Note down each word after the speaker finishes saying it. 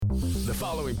The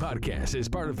following podcast is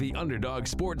part of the Underdog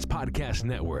Sports Podcast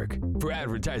Network. For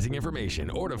advertising information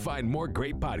or to find more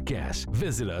great podcasts,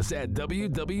 visit us at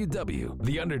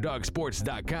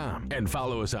www.theunderdogsports.com and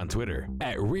follow us on Twitter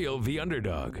at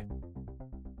RealTheUnderdog.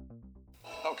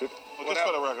 Okay. Well, just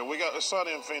for the record, we got the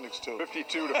Sunny in Phoenix too.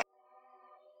 52 to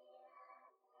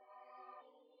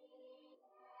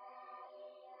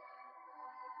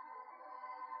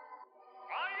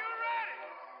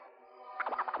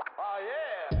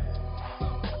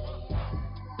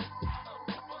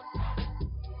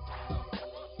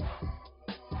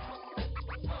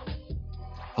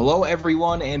Hello,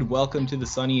 everyone, and welcome to the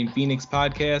Sunny in Phoenix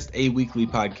podcast, a weekly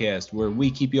podcast where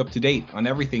we keep you up to date on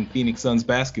everything Phoenix Suns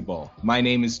basketball. My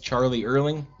name is Charlie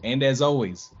Erling, and as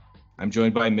always, I'm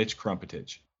joined by Mitch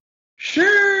Krumpetich.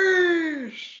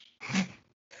 Sheesh!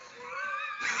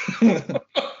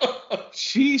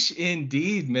 Sheesh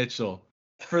indeed, Mitchell.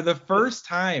 For the first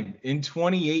time in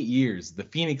 28 years, the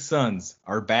Phoenix Suns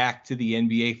are back to the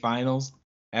NBA Finals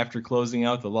after closing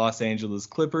out the Los Angeles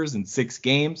Clippers in 6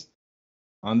 games.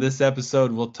 On this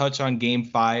episode, we'll touch on Game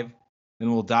 5,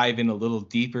 then we'll dive in a little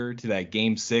deeper to that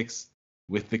Game 6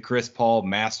 with the Chris Paul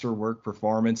masterwork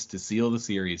performance to seal the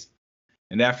series.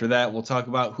 And after that, we'll talk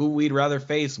about who we'd rather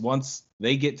face once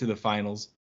they get to the finals,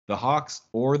 the Hawks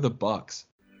or the Bucks.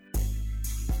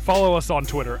 Follow us on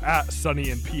Twitter at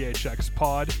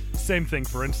SunnyandPHXPod. Same thing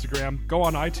for Instagram. Go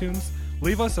on iTunes,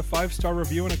 leave us a 5-star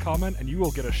review and a comment, and you will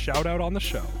get a shout out on the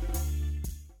show.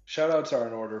 Shoutouts are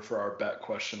in order for our bet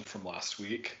question from last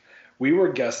week. We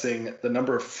were guessing the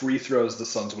number of free throws the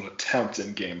Suns would attempt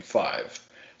in Game 5.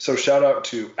 So shout out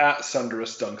to at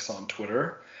SunderusDunks on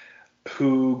Twitter,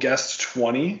 who guessed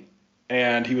 20,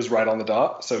 and he was right on the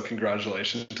dot. So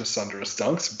congratulations to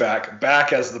SunderusDunks,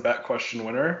 back as the bet question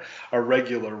winner, a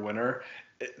regular winner.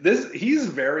 He's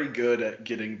very good at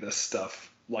getting this stuff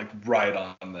like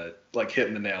right on the, like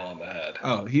hitting the nail on the head.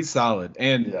 Oh, he's solid.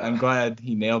 And Yeah. I'm glad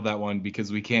he nailed that one because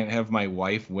we can't have my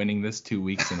wife winning this 2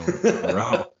 weeks in a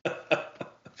row.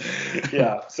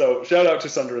 Yeah, so shout out to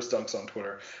Sunderous Dunks on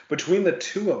Twitter. Between the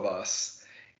two of us,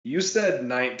 you said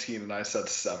 19 and I said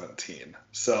 17.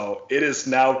 So it is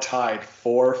now tied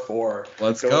 4-4.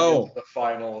 Let's going go. into the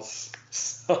finals.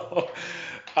 So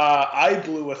I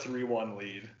blew a 3-1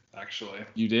 lead. Actually,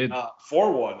 You did?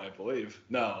 4-1, I believe.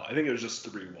 No, I think it was just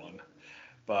 3-1.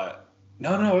 But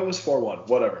no, it was 4-1.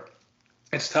 Whatever.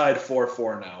 It's tied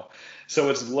 4-4 now. So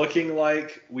it's looking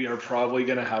like we are probably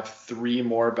going to have 3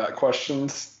 more bet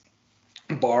questions,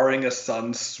 barring a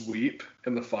Suns sweep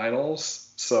in the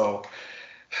finals. So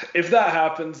if that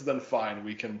happens, then fine.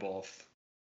 We can both,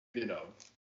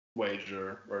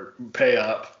 wager or pay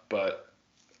up. But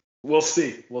we'll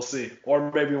see.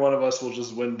 Or maybe one of us will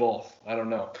just win both. I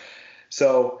don't know.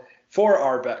 So for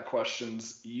our bet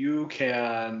questions, you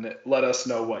can let us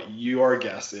know what your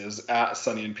guess is at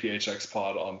Sunny and PHX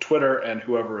Pod on Twitter, and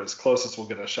whoever is closest will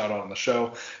get a shout out on the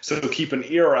show. So keep an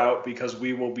ear out because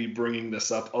we will be bringing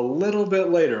this up a little bit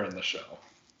later in the show.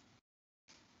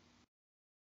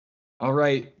 All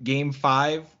right, Game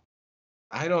 5.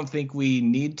 I don't think we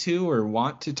need to or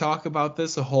want to talk about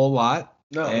this a whole lot.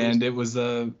 No, And it was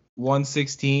a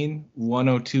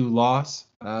 116-102 loss.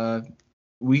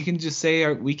 We can just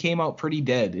say we came out pretty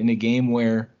dead in a game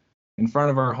where, in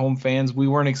front of our home fans, we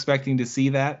weren't expecting to see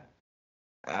that.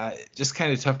 Just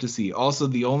kind of tough to see. Also,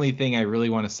 the only thing I really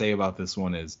want to say about this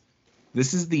one is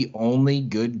this is the only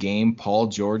good game Paul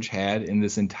George had in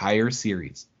this entire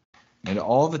series. And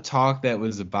all the talk that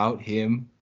was about him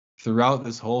throughout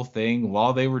this whole thing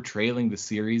while they were trailing the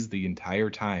series the entire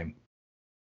time,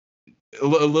 a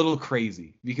little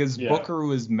crazy because Yeah. Booker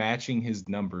was matching his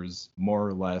numbers more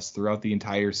or less throughout the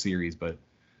entire series, but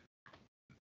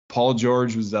Paul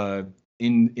George was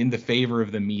in the favor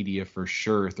of the media for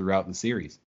sure throughout the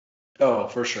series. Oh,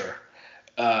 for sure.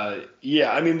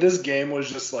 Yeah, I mean, this game was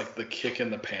just like the kick in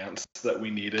the pants that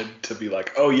we needed to be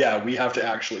like, oh yeah, we have to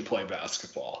actually play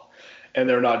basketball, and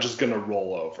they're not just going to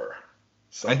roll over.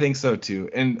 So I think so too.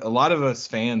 And a lot of us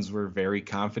fans were very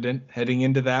confident heading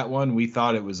into that one. We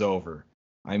thought it was over.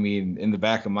 I mean, in the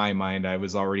back of my mind, I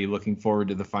was already looking forward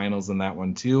to the finals in that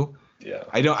one too. yeah.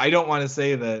 I don't want to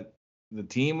say that the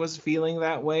team was feeling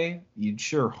that way. You'd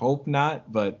sure hope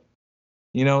not, but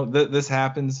this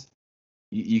happens.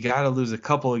 You got to lose a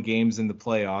couple of games in the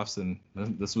playoffs, and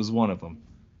this was one of them.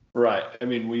 Right. I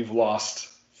mean, we've lost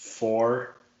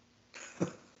 4.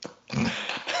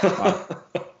 Wow.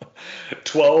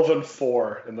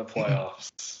 12-4 in the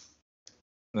playoffs.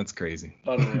 That's crazy.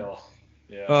 Unreal.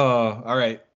 Yeah. Oh, all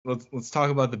right. Let's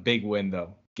talk about the big win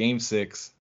though. Game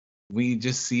 6. We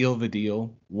just seal the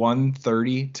deal.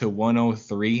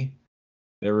 130-103.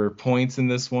 There were points in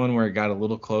this one where it got a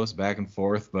little close back and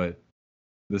forth, but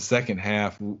the second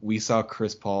half, we saw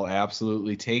Chris Paul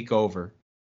absolutely take over.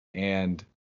 And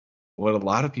what a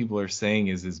lot of people are saying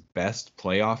is his best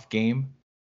playoff game.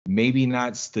 Maybe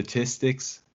not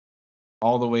statistics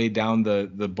all the way down the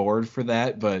board for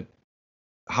that, but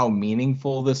how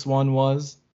meaningful this one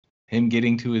was, him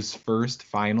getting to his first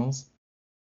finals.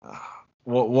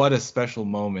 What a special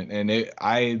moment. And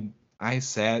I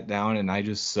sat down and I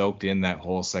just soaked in that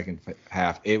whole second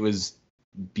half. It was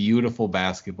beautiful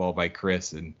basketball by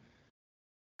Chris, and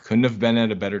couldn't have been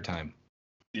at a better time.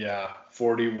 Yeah,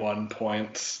 41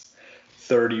 points,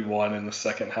 31 in the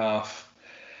second half.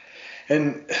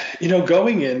 And,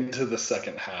 going into the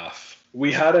second half,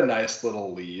 we had a nice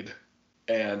little lead,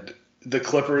 and the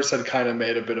Clippers had kind of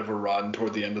made a bit of a run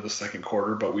toward the end of the second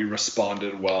quarter, but we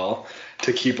responded well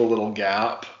to keep a little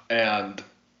gap. And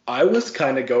I was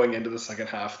kind of going into the second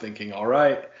half thinking, all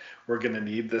right, we're going to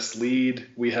need this lead.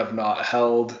 We have not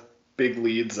held big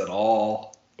leads at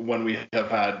all when we have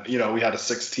had, we had a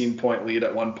 16-point lead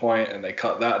at one point and they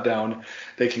cut that down.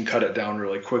 They can cut it down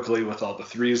really quickly with all the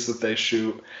threes that they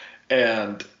shoot.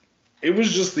 And it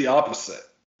was just the opposite.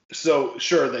 So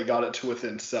sure, they got it to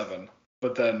within 7,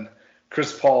 but then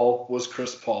Chris Paul was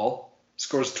Chris Paul,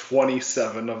 scores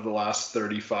 27 of the last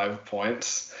 35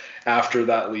 points after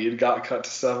that lead got cut to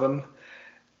 7.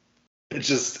 It's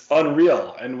just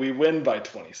unreal, and we win by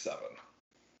 27.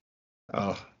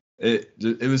 Oh,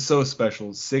 it was so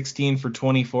special. 16 for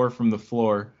 24 from the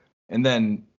floor, and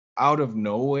then out of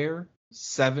nowhere,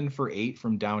 7 for 8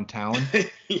 from downtown.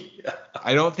 Yeah.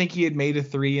 I don't think he had made a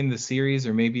 3 in the series,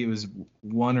 or maybe it was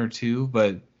 1 or 2,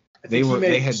 but they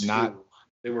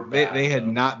had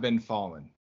not been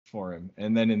falling for him.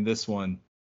 And then in this one,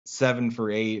 7 for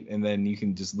 8, and then you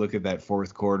can just look at that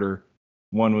fourth quarter.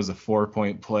 One was a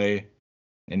 4-point play,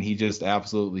 and he just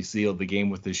absolutely sealed the game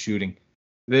with his shooting.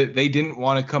 They didn't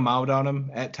want to come out on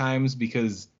him at times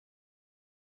because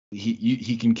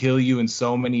he can kill you in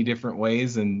so many different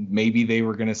ways, and maybe they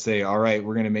were going to say, all right,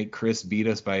 we're going to make Chris beat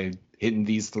us by hitting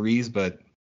these threes, but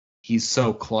he's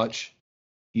so clutch.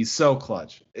 He's so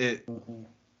clutch.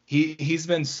 He's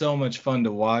been so much fun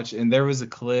to watch, and there was a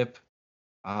clip.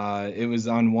 It was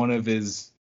on one of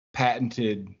his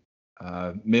patented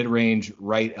mid-range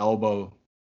right elbow,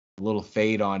 little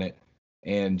fade on it,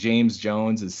 and James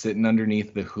Jones is sitting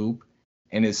underneath the hoop,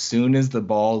 and as soon as the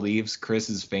ball leaves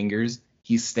Chris's fingers,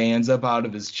 he stands up out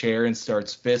of his chair and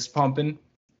starts fist pumping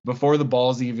before the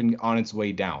ball's even on its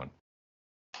way down.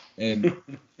 And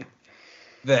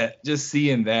that, just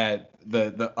seeing that,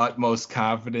 the utmost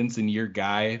confidence in your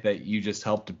guy that you just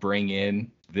helped to bring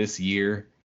in this year,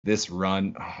 this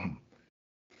run,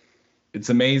 it's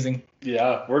amazing.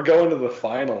 Yeah, we're going to the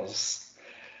finals.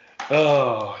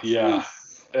 Oh, yeah.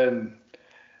 And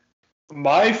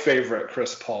my favorite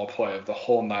Chris Paul play of the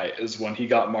whole night is when he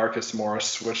got Marcus Morris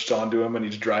switched onto him and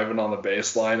he's driving on the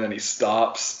baseline and he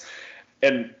stops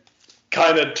and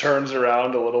kind of turns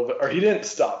around a little bit. Or he didn't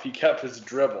stop. He kept his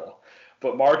dribble.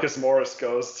 But Marcus Morris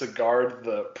goes to guard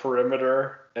the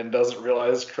perimeter and doesn't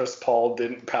realize Chris Paul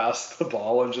didn't pass the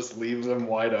ball and just leaves him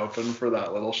wide open for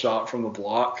that little shot from the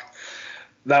block.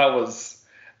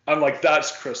 I'm like,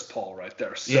 that's Chris Paul right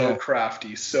there. So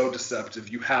crafty, so deceptive.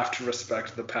 You have to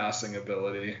respect the passing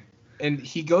ability. And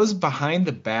he goes behind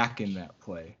the back in that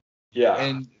play. Yeah.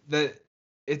 And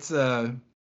it's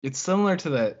similar to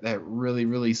that really,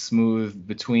 really smooth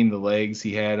between the legs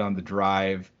he had on the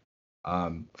drive,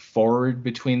 forward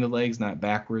between the legs, not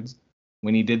backwards,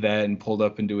 when he did that and pulled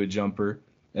up into a jumper.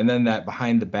 And then that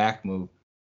behind the back move.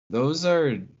 Those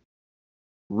are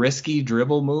risky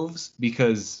dribble moves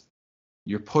because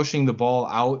you're pushing the ball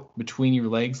out between your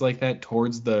legs like that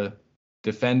towards the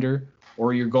defender,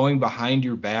 or you're going behind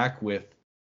your back with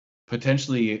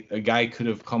potentially a guy could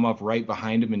have come up right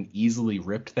behind him and easily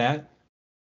ripped that.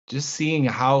 Just seeing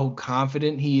how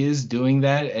confident he is doing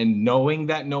that and knowing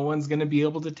that no one's going to be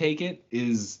able to take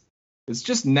it's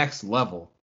just next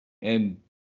level. And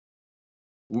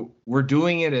we're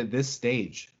doing it at this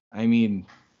stage. I mean,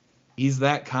 he's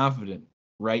that confident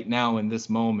right now in this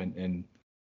moment, and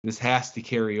this has to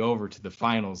carry over to the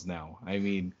finals now. I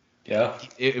mean, yeah,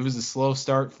 it was a slow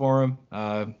start for him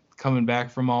coming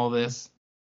back from all this.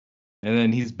 And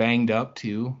then he's banged up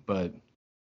too, but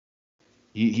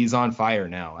he's on fire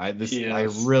now. I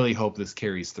really hope this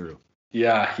carries through.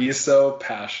 Yeah, he's so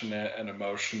passionate and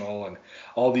emotional, and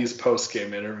all these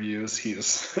post-game interviews,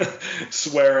 he's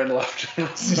swearing left and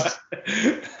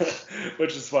right,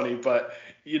 which is funny. But,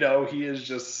 he is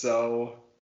just so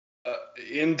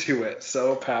into it,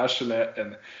 so passionate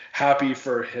and happy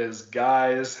for his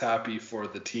guys, happy for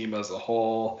the team as a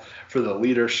whole, for the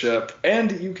leadership,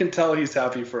 and you can tell he's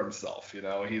happy for himself. You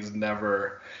know, he's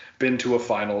never been to a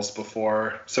finals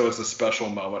before, so it's a special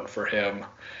moment for him,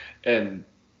 and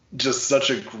just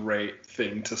such a great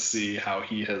thing to see how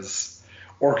he has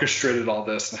orchestrated all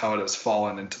this and how it has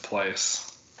fallen into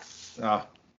place.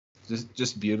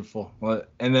 Just beautiful. Well,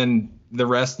 and then the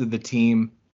rest of the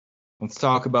team. Let's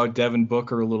talk about Devin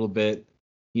Booker a little bit.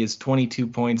 He has 22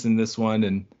 points in this one,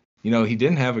 and he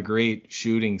didn't have a great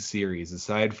shooting series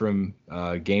aside from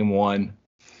game 1,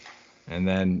 and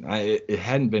then it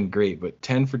hadn't been great. But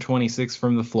 10 for 26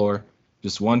 from the floor,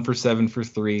 just 1 for 7 for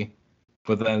 3,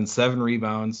 but then 7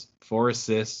 rebounds, 4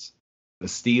 assists, a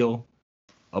steal,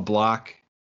 a block.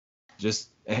 Just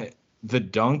the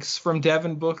dunks from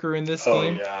Devin Booker in this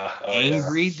game.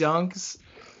 Angry dunks.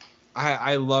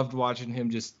 I loved watching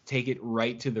him just take it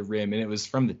right to the rim, and it was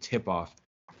from the tip-off.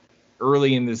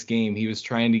 Early in this game, he was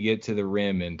trying to get to the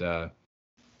rim, and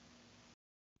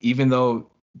even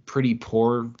though pretty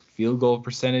poor field goal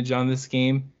percentage on this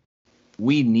game,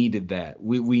 we needed that.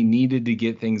 We needed to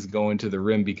get things going to the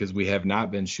rim because we have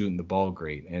not been shooting the ball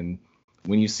great. And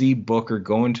when you see Booker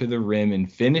going to the rim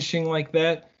and finishing like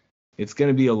that, it's going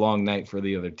to be a long night for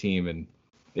the other team. And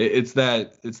it's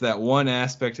that one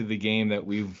aspect of the game that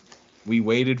we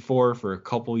waited for a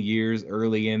couple years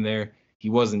early in there. He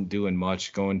wasn't doing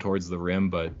much going towards the rim,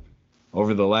 but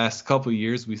over the last couple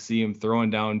years, we see him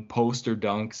throwing down poster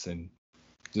dunks and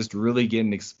just really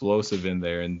getting explosive in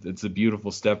there. And it's a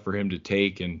beautiful step for him to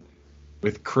take. And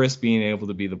with Chris being able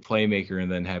to be the playmaker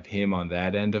and then have him on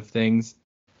that end of things,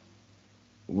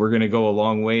 we're going to go a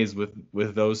long ways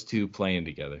with those two playing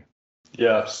together.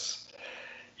 Yes.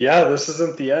 Yeah, this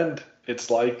isn't the end. It's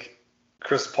like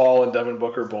Chris Paul and Devin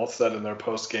Booker both said in their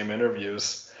post-game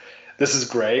interviews, this is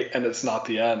great, and it's not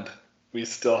the end. We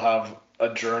still have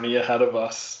a journey ahead of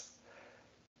us.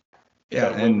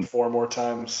 Yeah, and 4 more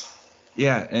times.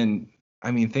 Yeah, and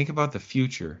I mean, think about the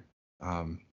future.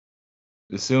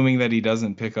 Assuming that he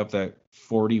doesn't pick up that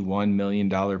 $41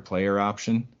 million player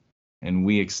option, and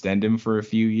we extend him for a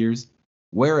few years,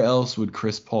 where else would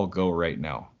Chris Paul go right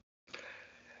now?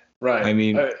 Right. I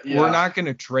mean, we're not going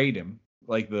to trade him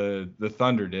like the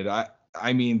Thunder did.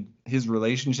 I mean, his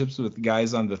relationships with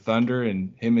guys on the Thunder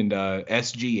and him and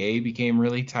SGA became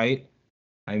really tight.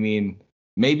 I mean,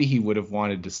 maybe he would have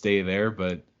wanted to stay there,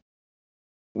 but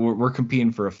we're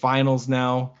competing for a finals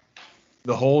now.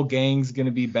 The whole gang's going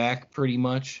to be back pretty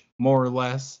much, more or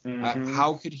less. Mm-hmm.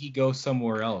 How could he go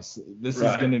somewhere else? This is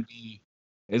going to be,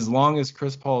 as long as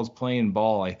Chris Paul is playing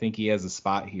ball, I think he has a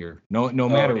spot here. No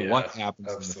matter what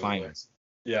happens in the finals.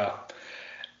 Yeah.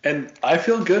 And I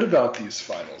feel good about these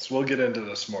finals. We'll get into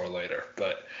this more later.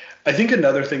 But I think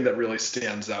another thing that really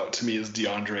stands out to me is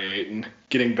DeAndre Ayton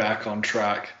getting back on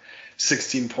track.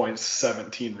 16 points,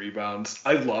 17 rebounds.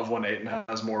 I love when Ayton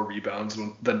has more rebounds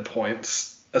than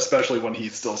points, especially when he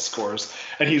still scores.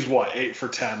 And he's, 8 for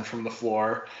 10 from the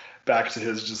floor, back to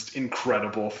his just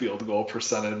incredible field goal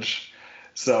percentage.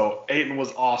 So Ayton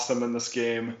was awesome in this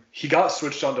game. He got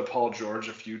switched on to Paul George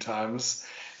a few times,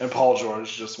 and Paul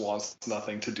George just wants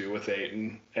nothing to do with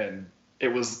Ayton. And it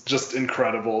was just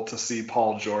incredible to see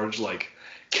Paul George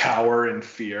cower in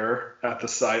fear at the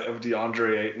sight of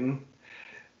DeAndre Ayton.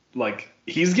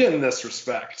 He's getting this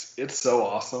respect. It's so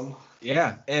awesome.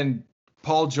 Yeah, and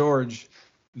Paul George,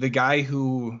 the guy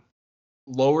who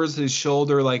lowers his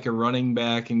shoulder like a running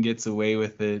back and gets away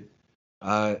with it,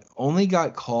 only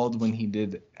got called when he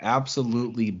did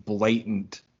absolutely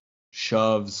blatant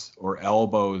shoves or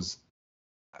elbows.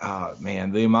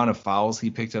 Man, the amount of fouls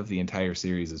he picked up the entire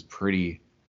series is pretty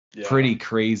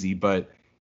crazy. But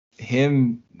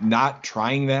him not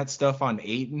trying that stuff on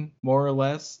Ayton, more or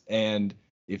less, and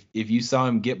if you saw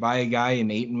him get by a guy and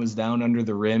Ayton was down under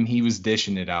the rim, he was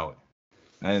dishing it out.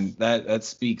 And that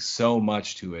speaks so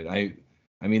much to it.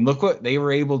 I mean, look what they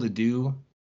were able to do.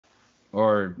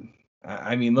 Or,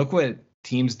 I mean, look what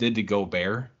teams did to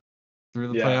Gobert through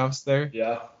the playoffs there.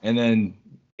 Yeah. And then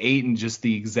Ayton just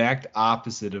the exact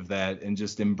opposite of that and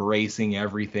just embracing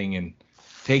everything and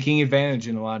taking advantage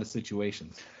in a lot of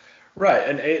situations. Right,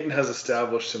 and Ayton has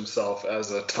established himself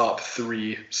as a top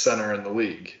 3 center in the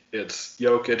league. It's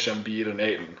Jokic, Embiid, and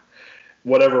Ayton.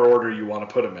 Whatever order you want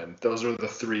to put them in, those are the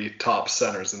 3 top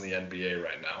centers in the NBA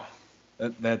right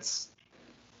now. That's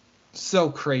so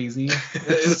crazy.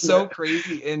 It's so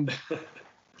crazy. And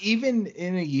even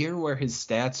in a year where his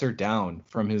stats are down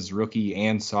from his rookie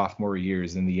and sophomore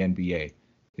years in the NBA,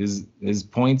 his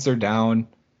points are down.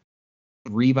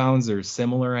 Rebounds are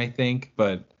similar, I think,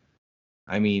 but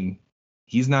I mean,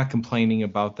 he's not complaining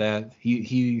about that.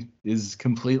 He is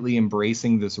completely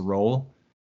embracing this role.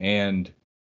 And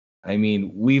I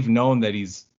mean, we've known that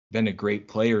he's been a great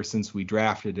player since we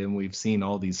drafted him. We've seen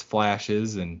all these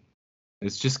flashes, and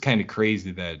it's just kind of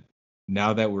crazy that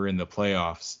now that we're in the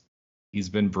playoffs, he's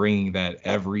been bringing that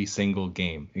every single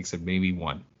game, except maybe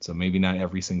one. So maybe not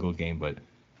every single game, but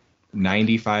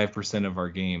 95% of our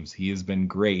games, he has been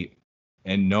great.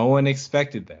 And no one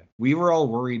expected that. We were all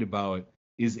worried about,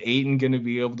 is Ayton going to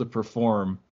be able to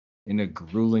perform in a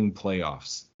grueling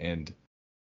playoffs? And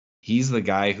he's the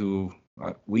guy who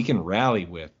we can rally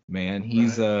with, man.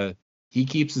 He's he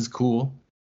keeps his cool.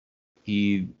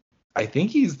 I think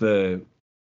he's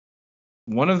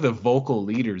one of the vocal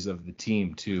leaders of the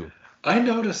team too. I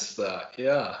noticed that,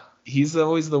 yeah. He's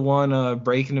always the one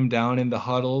breaking them down in the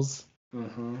huddles.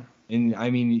 Mm-hmm. And I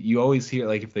mean, you always hear,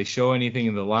 like, if they show anything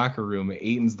in the locker room,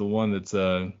 Ayton's the one that's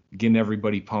getting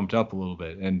everybody pumped up a little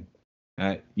bit. And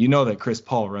you know that Chris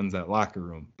Paul runs that locker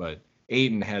room, but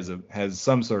Ayton has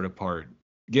some sort of part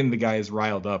getting the guys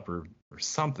riled up or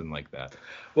something like that.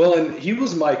 Well, and he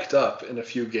was mic'd up in a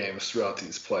few games throughout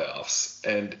these playoffs,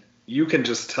 and you can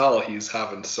just tell he's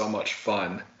having so much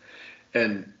fun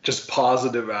and just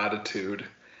positive attitude.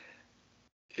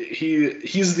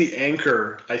 He's the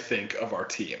anchor, I think, of our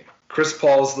team. Chris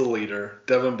Paul's the leader.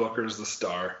 Devin Booker's the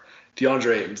star.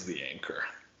 DeAndre Ayton's the anchor.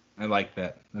 I like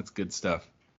that. That's good stuff.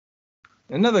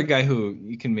 Another guy who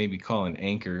you can maybe call an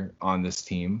anchor on this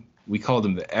team, we called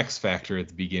him the X Factor at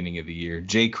the beginning of the year.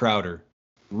 Jay Crowder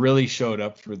really showed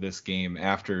up for this game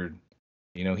after,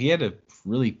 he had a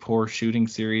really poor shooting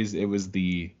series. Was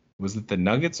it the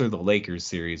Nuggets or the Lakers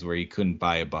series where he couldn't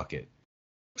buy a bucket?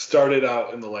 Started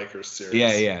out in the Lakers series.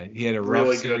 Yeah. He had a rough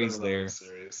really series good in the there.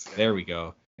 Series, yeah. There we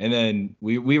go. And then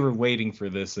we were waiting for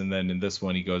this, and then in this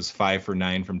one he goes 5 for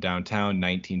 9 from downtown,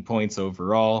 19 points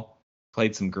overall.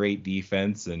 Played some great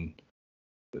defense, and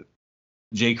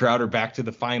Jay Crowder back to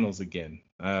the finals again.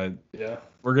 Yeah.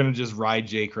 We're gonna just ride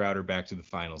Jay Crowder back to the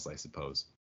finals, I suppose.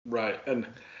 Right, and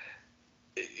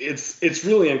it's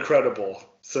really incredible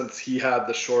since he had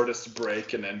the shortest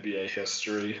break in NBA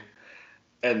history,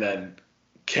 and then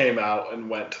came out and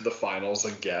went to the finals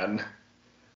again.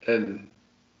 And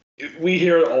we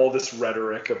hear all this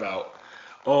rhetoric about,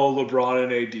 LeBron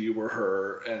and AD were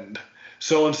hurt, and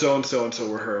so-and-so and so-and-so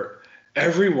were hurt.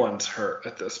 Everyone's hurt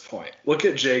at this point. Look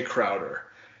at Jay Crowder.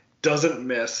 Doesn't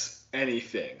miss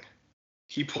anything.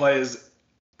 He plays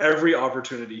every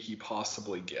opportunity he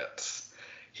possibly gets.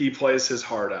 He plays his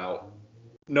heart out,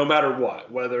 no matter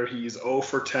what, whether he's 0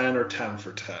 for 10 or 10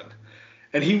 for 10.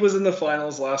 And he was in the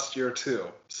finals last year too.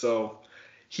 So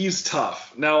he's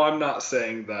tough. Now, I'm not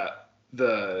saying that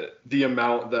the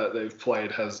amount that they've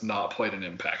played has not played an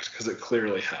impact, because it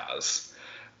clearly has.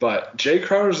 But Jay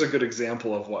Crowder's a good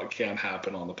example of what can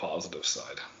happen on the positive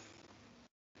side.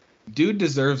 Dude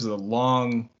deserves a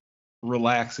long,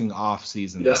 relaxing off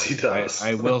season. Yes, he does.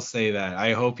 I will say that.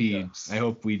 I hope Yes. I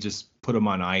hope we just put him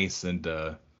on ice, and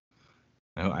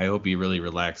I hope he really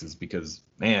relaxes, because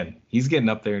man, he's getting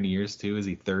up there in years too. Is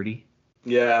he 30?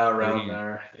 Yeah, around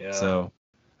there. Yeah. So,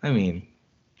 I mean,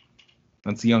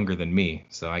 that's younger than me,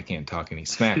 so I can't talk any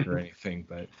smack or anything.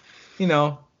 But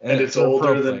and it's for a pro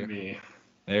older than player. me.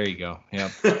 There you go.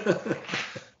 Yep.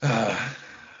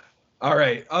 All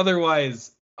right.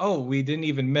 Otherwise, we didn't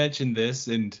even mention this,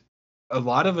 and a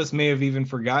lot of us may have even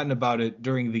forgotten about it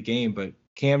during the game, but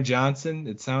Cam Johnson,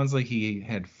 it sounds like he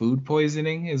had food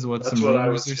poisoning, is what That's some what I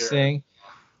rumors was are hearing. saying.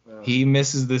 Yeah. He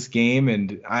misses this game,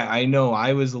 and I know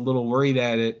I was a little worried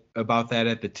about that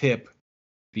at the tip,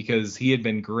 because he had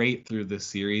been great through this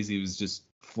series. He was just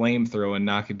flamethrowing,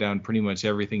 knocking down pretty much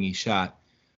everything he shot.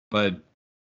 But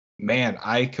man,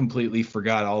 I completely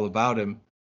forgot all about him.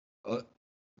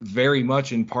 Very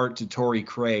much in part to Torrey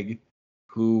Craig,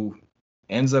 who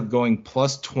ends up going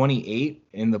plus 28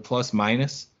 in the plus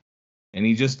minus. And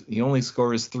he only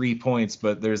scores 3 points,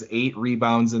 but there's 8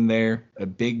 rebounds in there, a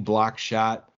big block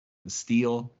shot, a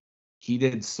steal. He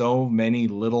did so many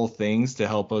little things to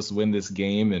help us win this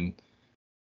game, and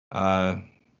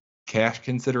cash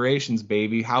considerations,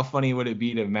 baby. How funny would it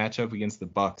be to match up against the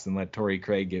Bucks and let Torrey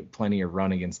Craig get plenty of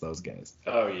run against those guys?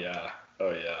 Oh yeah.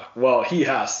 Well, he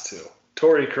has to.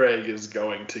 Torrey Craig is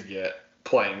going to get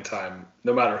playing time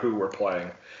no matter who we're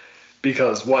playing,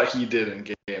 because what he did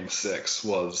in Game 6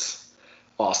 was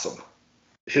awesome.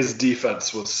 His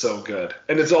defense was so good.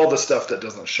 And it's all the stuff that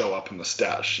doesn't show up in the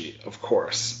stat sheet, of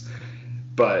course.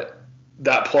 But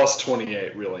that plus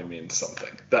 28 really means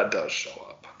something. That does show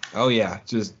up. Oh, yeah.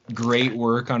 Just great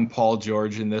work on Paul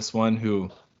George in this one,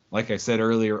 who, like I said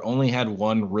earlier, only had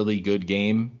one really good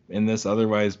game in this,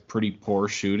 otherwise pretty poor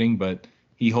shooting. But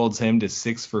he holds him to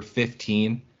 6 for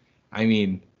 15. I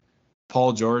mean,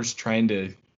 Paul George trying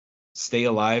to stay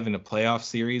alive in a playoff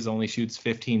series only shoots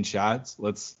 15 shots.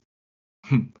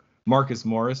 Marcus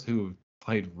Morris, who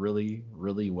played really,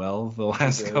 really well the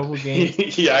last couple games.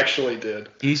 He actually did.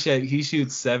 He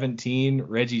shoots 17.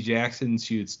 Reggie Jackson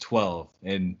shoots 12.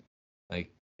 And like,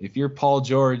 if you're Paul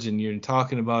George and you're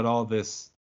talking about all this,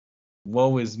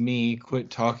 woe is me, quit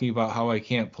talking about how I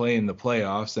can't play in the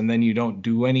playoffs, and then you don't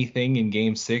do anything in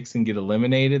Game 6 and get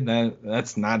eliminated,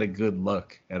 that's not a good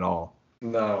look at all.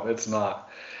 No, it's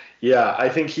not. Yeah, I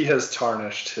think he has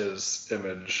tarnished his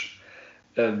image,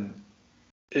 and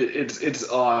it's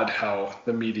odd how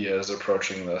the media is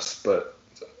approaching this, but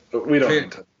we don't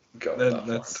need to go that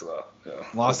far into that. Yeah.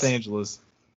 Los Angeles.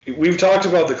 We've talked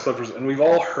about the Clippers, and we've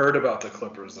all heard about the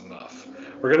Clippers enough.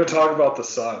 We're going to talk about the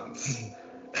Suns.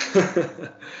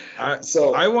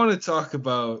 I want to talk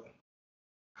about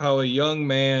how a young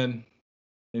man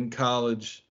in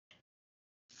college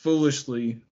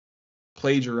foolishly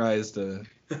plagiarized an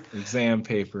exam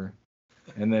paper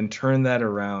and then turned that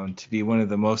around to be one of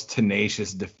the most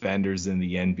tenacious defenders in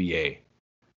the NBA.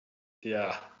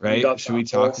 Yeah. Right? Should we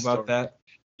talk about that?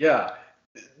 Yeah.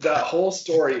 That whole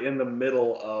story in the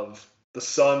middle of the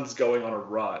Suns going on a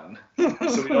run.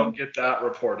 So we don't get that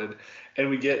reported. And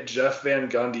we get Jeff Van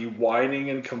Gundy whining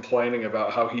and complaining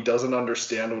about how he doesn't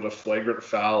understand what a flagrant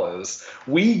foul is.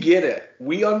 We get it.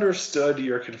 We understood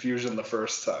your confusion the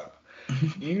first time.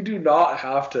 You do not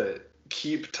have to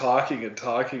keep talking and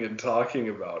talking and talking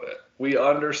about it. We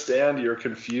understand you're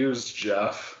confused,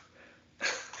 Jeff.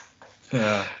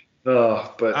 Yeah.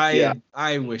 But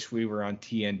I wish we were on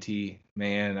TNT,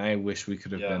 man. I wish we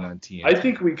could have been on TNT. I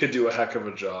think we could do a heck of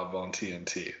a job on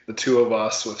TNT. The two of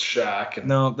us with Shaq. And...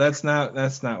 No, that's not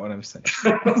what I'm saying.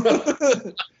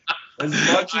 As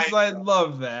much as I'd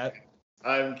love that.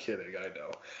 I'm kidding. I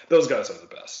know those guys are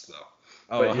the best, though.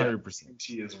 Oh, but 100%.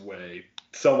 TNT is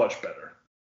so much better.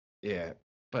 Yeah,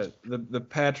 but the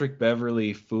Patrick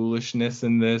Beverley foolishness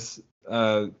in this,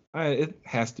 it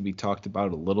has to be talked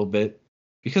about a little bit.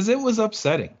 Because it was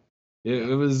upsetting.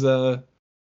 It was uncalled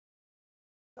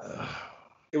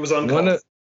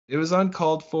it was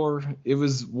uncalled for. It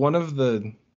was one of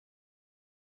the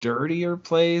dirtier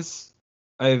plays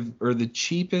or the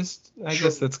cheapest. I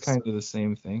guess that's kind of the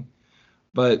same thing.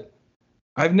 But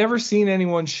I've never seen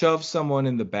anyone shove someone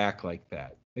in the back like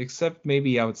that, except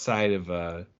maybe outside of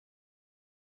an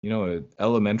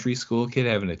elementary school kid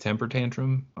having a temper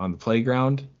tantrum on the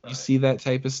playground. You see that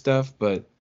type of stuff, but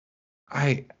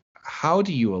how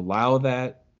do you allow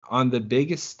that on the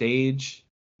biggest stage,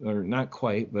 or not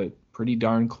quite, but pretty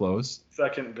darn close?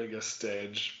 Second biggest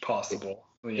stage possible.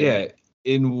 Yeah,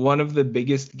 in one of the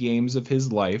biggest games of his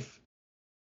life.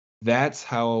 That's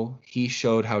how he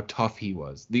showed how tough he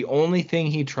was. The only thing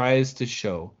he tries to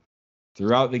show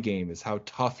throughout the game is how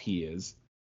tough he is.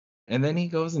 And then he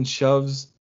goes and shoves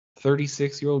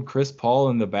 36-year-old Chris Paul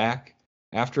in the back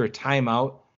after a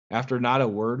timeout, after not a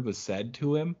word was said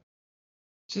to him.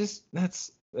 Just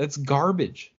that's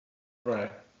garbage.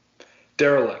 Right.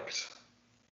 Derelict.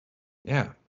 Yeah.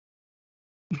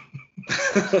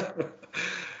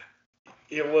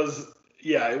 It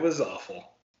was awful.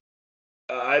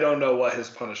 I don't know what his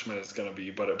punishment is going to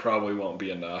be, but it probably won't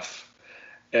be enough.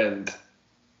 And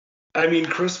I mean,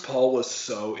 Chris Paul was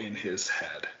so in his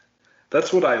head.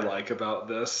 That's what I like about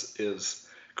this is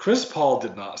Chris Paul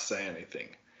did not say anything.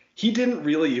 He didn't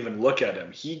really even look at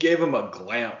him. He gave him a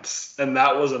glance, and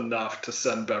that was enough to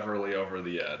send Beverley over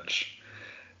the edge.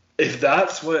 If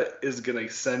that's what is going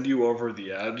to send you over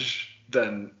the edge,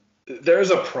 then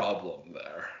there's a problem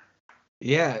there.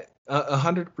 Yeah,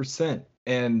 100%.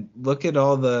 And look at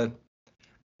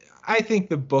I think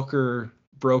the Booker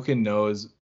broken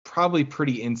nose, probably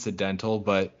pretty incidental,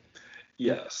 but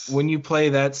yes, when you play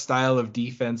that style of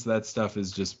defense, that stuff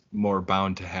is just more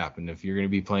bound to happen if you're going to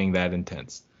be playing that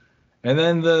intense. And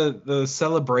then the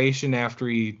celebration after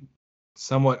he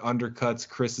somewhat undercuts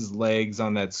Chris's legs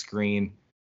on that screen,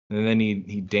 and then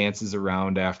he dances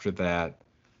around after that.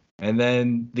 And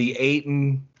then the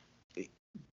Ayton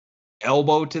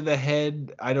elbow to the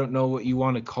head, I don't know what you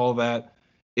want to call that.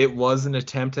 It was an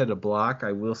attempt at a block,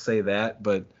 I will say that,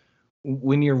 but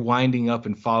when you're winding up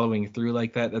and following through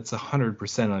like that, that's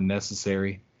 100%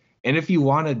 unnecessary. And if you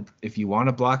want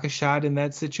to block a shot in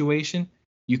that situation,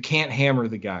 you can't hammer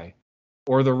the guy,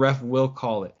 or the ref will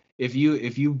call it. If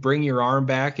you bring your arm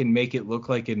back and make it look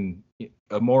like a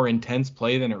more intense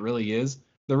play than it really is,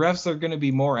 the refs are going to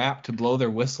be more apt to blow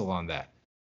their whistle on that.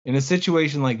 In a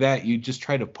situation like that, you just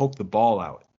try to poke the ball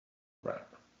out. Right.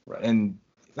 And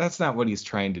that's not what he's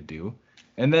trying to do.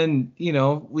 And then,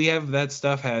 we have that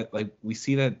stuff we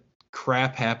see that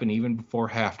crap happen even before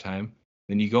halftime.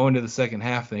 Then you go into the second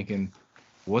half thinking,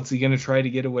 what's he going to try to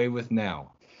get away with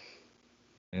now?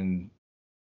 And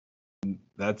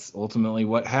that's ultimately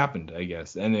what happened, I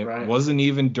guess. And it wasn't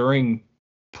even during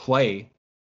play.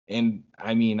 And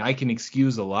I mean, I can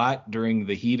excuse a lot during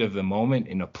the heat of the moment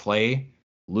in a play,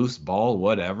 loose ball,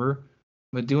 whatever.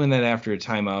 But doing that after a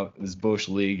timeout is Bush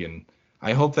League. And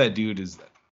I hope that dude is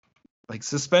like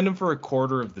suspend him for a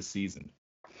quarter of the season,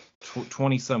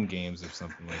 20 some games or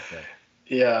something like that.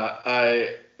 Yeah,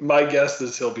 my guess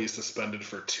is he'll be suspended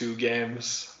for 2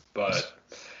 games, but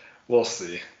we'll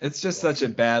see. It's just such a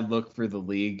bad look for the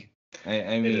league.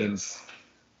 I mean,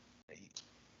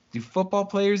 do football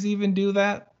players even do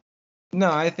that?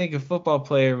 No, I think a football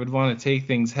player would want to take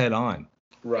things head on.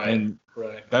 Right. And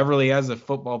Beverly has a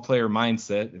football player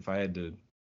mindset, if I had to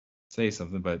say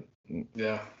something, but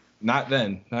yeah, not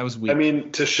then. That was weak. I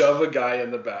mean, to shove a guy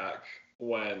in the back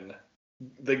when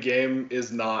the game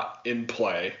is not in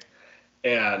play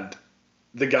and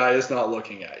the guy is not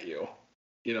looking at you.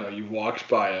 You know, you walked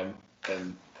by him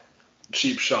and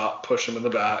cheap shot, push him in the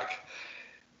back.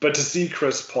 But to see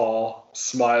Chris Paul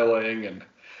smiling and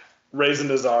raising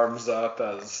his arms up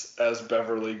as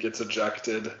Beverly gets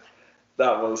ejected,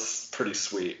 that was pretty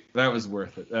sweet. That was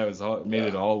worth it. That was all. It made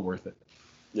it all worth it.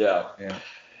 Yeah. Yeah.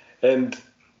 And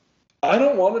I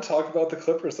don't want to talk about the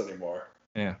Clippers anymore.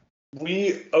 Yeah.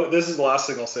 This is the last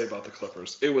thing I'll say about the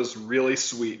Clippers. It was really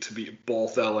sweet to beat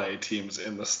both LA teams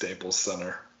in the Staples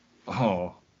Center.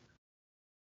 Oh,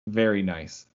 very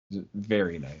nice.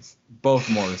 Very nice. Both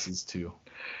Morrises, too.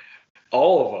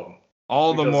 All of them.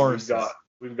 All the Morrises.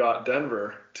 We've got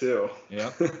Denver, too.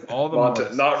 Yep. All the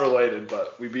Morrises. Not related,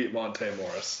 but we beat Monte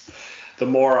Morris. The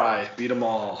Morai beat them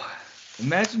all.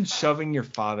 Imagine shoving your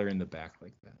father in the back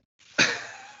like that.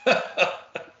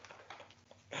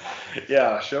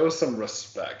 Yeah, show some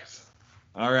respect.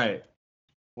 All right.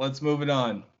 Let's move it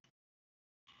on.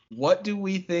 What do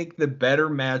we think the better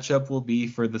matchup will be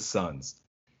for the Suns?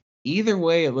 Either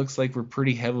way, it looks like we're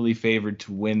pretty heavily favored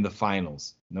to win the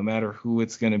finals, no matter who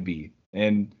it's going to be.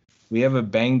 And we have a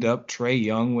banged up Trae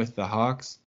Young with the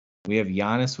Hawks. We have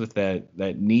Giannis with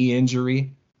that knee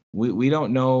injury. We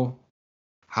don't know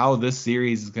how this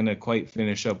series is going to quite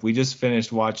finish up. We just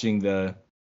finished watching the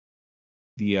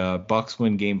Bucks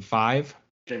win Game 5.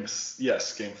 Game 5.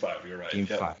 You're right. Game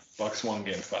 5. Bucks won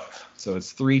Game 5. So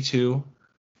it's 3-2.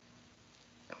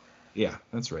 Yeah,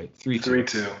 that's right. 3-2.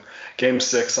 3-2. Game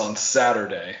 6 on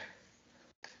Saturday.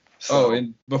 So,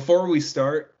 and before we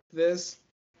start this,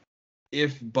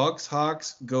 if Bucks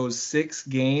Hawks goes 6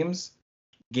 games,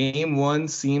 Game 1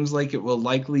 seems like it will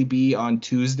likely be on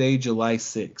Tuesday, July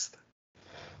 6th.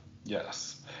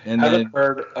 Yes. And haven't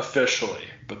heard officially,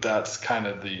 but that's kind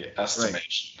of the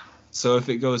estimation. Right. So if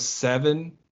it goes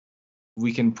 7,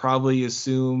 we can probably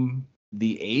assume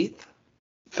the 8th?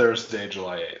 Thursday,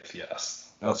 July 8th, yes.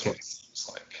 That's okay. What it seems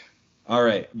like. All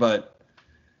right, but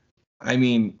I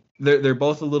mean, they're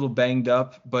both a little banged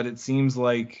up, but it seems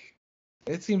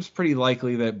pretty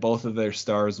likely that both of their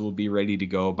stars will be ready to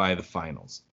go by the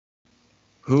finals.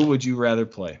 Who would you rather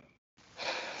play?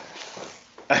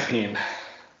 I mean,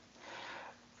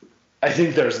 I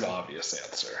think there's an obvious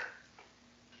answer.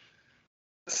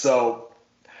 So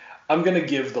I'm going to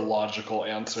give the logical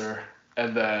answer,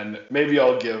 and then maybe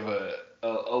I'll give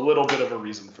a little bit of a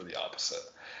reason for the opposite.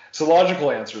 So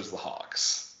logical answer is the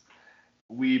Hawks.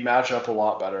 We match up a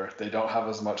lot better. They don't have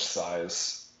as much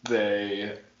size.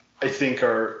 They, I think,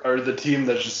 are the team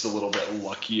that's just a little bit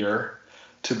luckier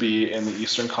to be in the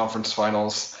Eastern Conference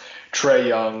Finals. Trae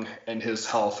Young and his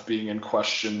health being in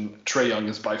question, Trae Young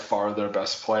is by far their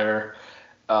best player,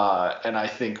 and I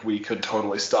think we could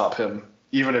totally stop him.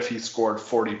 Even if he scored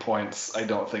 40 points, I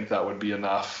don't think that would be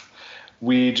enough.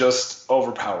 We just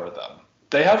overpower them.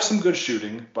 They have some good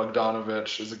shooting.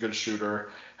 Bogdanovic is a good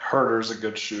shooter. Herter's a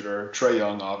good shooter. Trae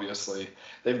Young, obviously.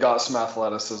 They've got some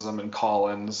athleticism in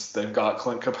Collins. They've got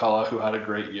Clint Capella, who had a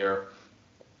great year.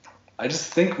 I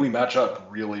just think we match up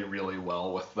really, really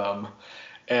well with them.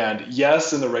 And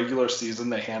yes, in the regular season,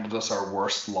 they handed us our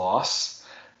worst loss,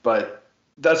 but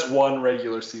that's one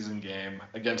regular season game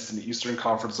against an Eastern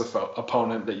Conference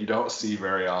opponent that you don't see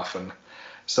very often.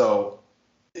 So,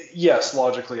 yes,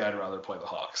 logically, I'd rather play the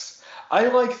Hawks. I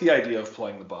like the idea of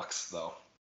playing the Bucks, though.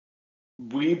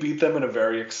 We beat them in a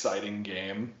very exciting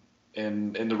game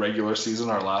in the regular season,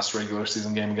 our last regular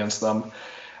season game against them.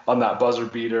 On that buzzer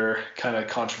beater, kind of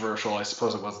controversial, I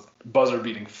suppose it was buzzer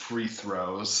beating free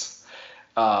throws.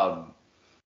 I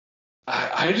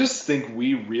just think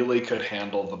we really could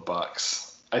handle the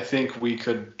Bucks. I think we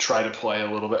could try to play a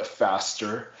little bit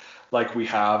faster like we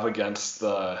have against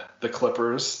the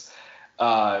Clippers.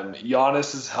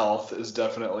 Giannis's health is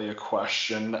definitely a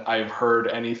question. I've heard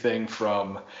anything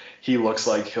from he looks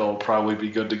like he'll probably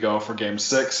be good to go for Game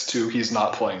 6 to he's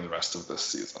not playing the rest of this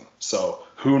season. So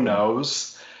who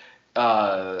knows?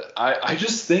 I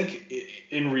just think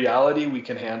in reality we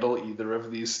can handle either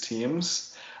of these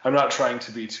teams. I'm not trying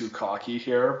to be too cocky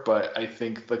here, but I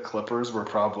think the Clippers were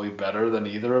probably better than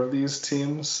either of these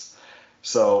teams.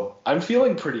 So I'm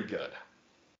feeling pretty good.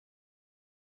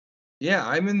 Yeah,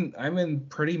 I'm in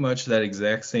pretty much that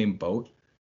exact same boat.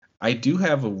 I do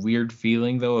have a weird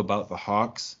feeling though about the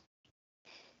Hawks.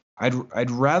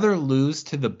 I'd rather lose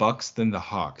to the Bucks than the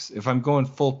Hawks. If I'm going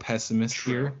full pessimist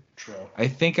here, I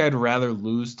think I'd rather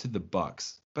lose to the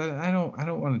Bucks. But I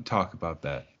don't want to talk about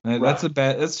that.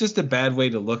 That's just a bad way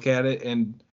to look at it.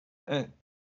 And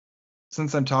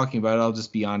since I'm talking about it, I'll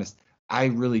just be honest. I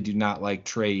really do not like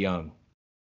Trae Young.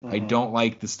 I don't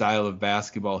like the style of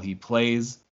basketball he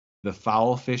plays, the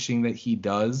foul fishing that he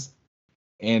does,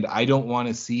 and I don't want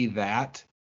to see that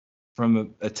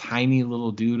from a tiny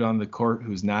little dude on the court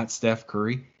who's not Steph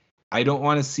Curry. I don't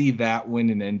want to see that win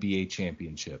an NBA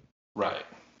championship. Right.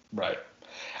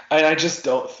 I just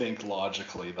don't think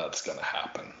logically that's going to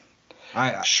happen.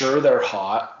 Sure, they're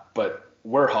hot, but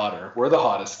we're hotter. We're the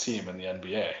hottest team in the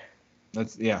NBA.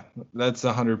 That's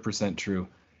 100% true.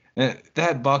 And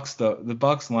that the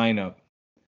Bucks lineup,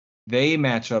 they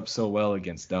match up so well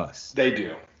against us. They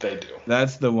do.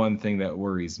 That's the one thing that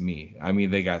worries me. I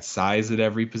mean, they got size at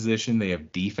every position. They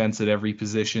have defense at every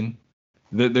position.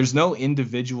 There's no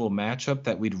individual matchup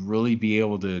that we'd really be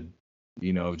able to,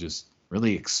 just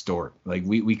really extort. Like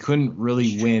we couldn't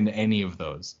really win any of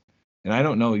those. And I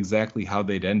don't know exactly how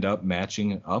they'd end up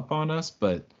matching up on us,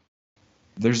 but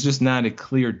there's just not a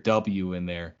clear W in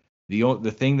there.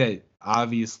 The thing that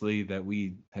obviously that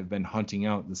we have been hunting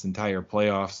out this entire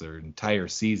playoffs or entire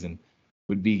season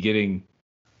would be getting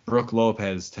Brook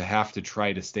Lopez to have to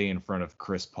try to stay in front of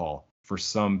Chris Paul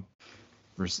in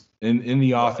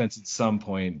the offense at some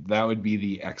point. That would be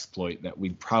the exploit that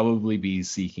we'd probably be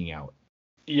seeking out.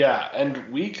 Yeah,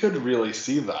 and we could really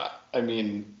see that. I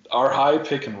mean, our high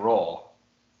pick and roll,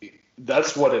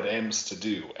 that's what it aims to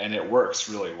do, and it works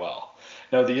really well.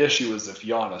 Now, the issue is if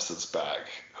Giannis is back,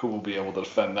 who will be able to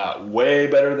defend that way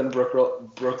better than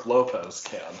Brook Lopez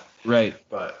can. Right.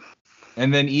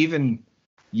 And then even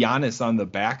Giannis on the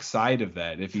back side of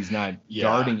that, if he's not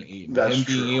guarding Ayton, him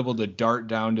being able to dart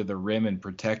down to the rim and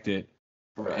protect it,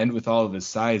 and with all of his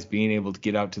size, being able to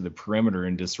get out to the perimeter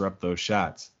and disrupt those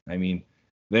shots. I mean,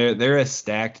 they're a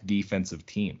stacked defensive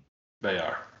team. They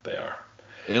are.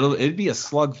 It'd be a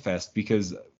slugfest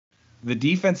because the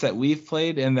defense that we've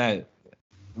played and that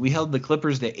we held the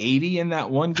Clippers to 80 in that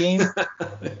one game.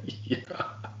 Yeah.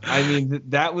 I mean,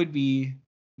 that would be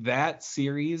that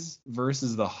series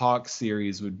versus the Hawks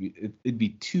series it'd be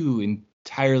two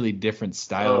entirely different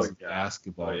styles of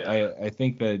basketball. I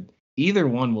think that either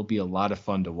one will be a lot of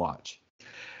fun to watch.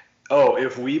 Oh,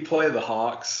 if we play the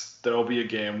Hawks, there'll be a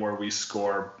game where we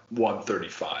score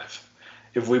 135.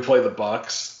 If we play the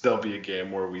Bucks, there'll be a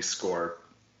game where we score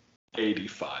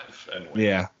 85 and win.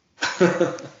 Yeah.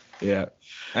 Yeah.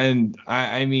 And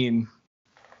I mean,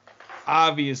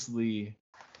 obviously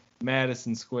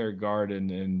Madison Square Garden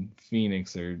and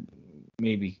Phoenix are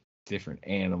maybe different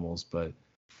animals, but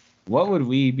what would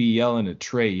we be yelling at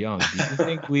Trae Young? Do you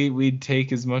think we'd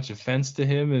take as much offense to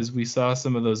him as we saw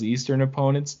some of those Eastern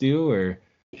opponents do? Or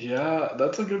yeah,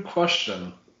 that's a good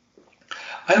question.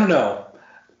 I don't know.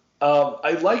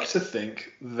 I'd like to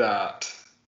think that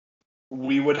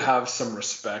we would have some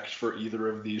respect for either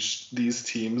of these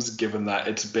teams, given that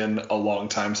it's been a long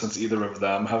time since either of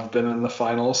them have been in the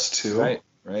finals too.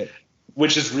 Right.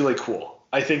 Which is really cool.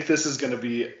 I think this is going to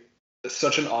be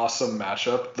such an awesome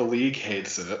matchup. The league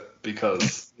hates it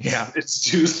because it's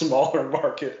two smaller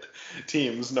market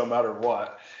teams no matter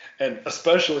what. And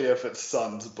especially if it's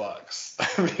Suns Bucks.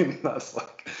 I mean, that's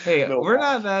like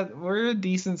we're a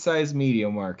decent sized media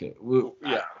market.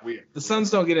 The Suns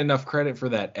don't get enough credit for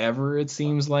that ever, it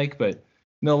seems like, but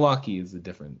Milwaukee is a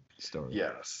different story.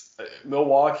 Yes.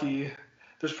 Milwaukee,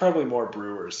 there's probably more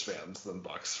Brewers fans than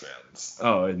Bucks fans.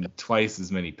 Oh, and twice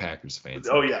as many Packers fans.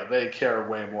 Oh yeah, they care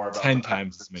way more about 10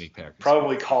 times as many Packers.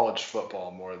 Probably fans. College football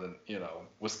more than,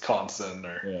 Wisconsin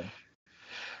or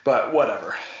but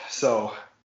whatever. So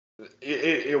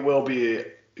it will be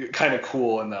kind of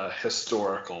cool in a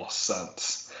historical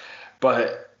sense.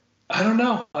 But I don't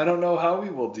know. I don't know how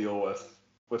we will deal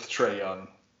with Trae Young.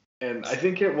 And I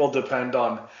think it will depend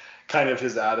on kind of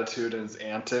his attitude and his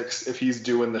antics. If he's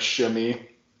doing the shimmy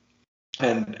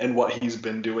and what he's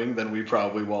been doing, then we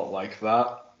probably won't like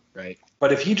that. Right.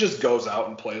 But if he just goes out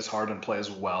and plays hard and plays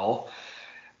well,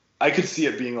 I could see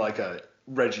it being like a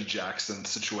Reggie Jackson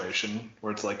situation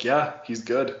where it's like, yeah, he's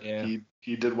good. Yeah.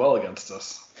 He did well against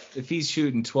us. If he's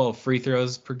shooting 12 free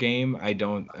throws per game, I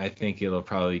think it'll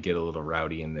probably get a little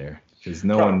rowdy in there because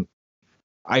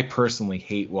I personally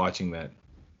hate watching that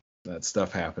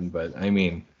stuff happen. But I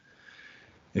mean,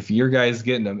 if your guy's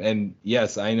getting them, and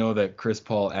yes, I know that Chris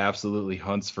Paul absolutely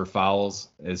hunts for fouls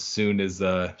as soon as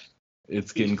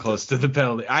it's getting close to the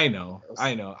penalty. I know.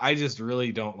 I just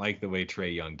really don't like the way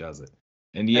Trae Young does it.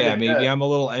 And yeah, maybe I'm a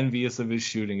little envious of his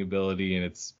shooting ability, and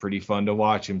it's pretty fun to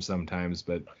watch him sometimes,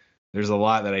 but there's a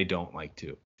lot that I don't like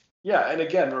too. Yeah, and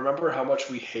again, remember how much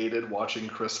we hated watching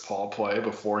Chris Paul play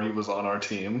before he was on our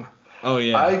team? Oh,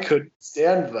 yeah. I couldn't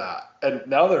stand that. And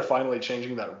now they're finally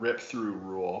changing that rip-through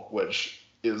rule, which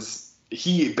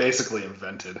he basically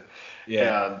invented.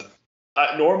 Yeah.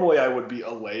 And normally I would be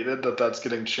elated that that's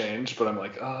getting changed, but I'm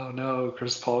like, oh no,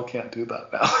 Chris Paul can't do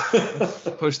that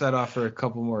now. Push that off for a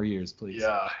couple more years, please.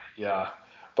 Yeah.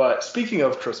 But speaking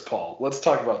of Chris Paul, let's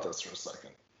talk about this for a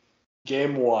second.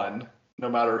 Game 1, no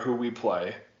matter who we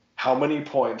play, how many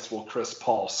points will Chris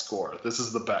Paul score? This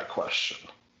is the bet question.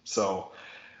 So,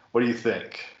 what do you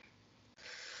think?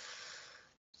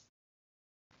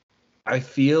 I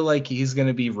feel like he's going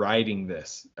to be riding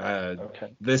this.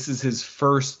 Okay. This is his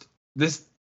first.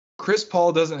 Chris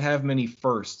Paul doesn't have many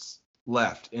firsts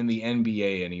left in the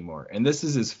NBA anymore, and this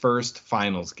is his first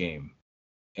finals game.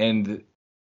 And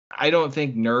I don't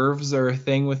think nerves are a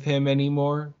thing with him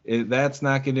anymore. That's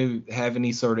not going to have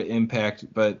any sort of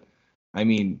impact. But I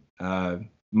mean,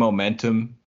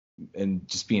 momentum and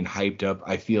just being hyped up.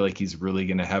 I feel like he's really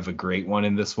going to have a great one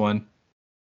in this one.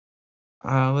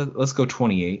 Let's go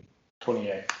 28.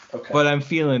 28. Okay. But I'm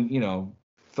feeling,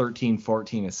 13,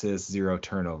 14 assists, 0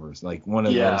 turnovers. Like one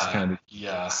of those kind of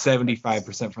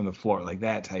 75% from the floor, like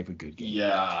that type of good game.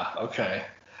 Yeah. Okay.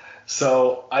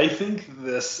 So I think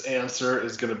this answer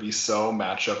is going to be so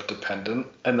matchup dependent,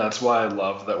 and that's why I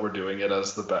love that we're doing it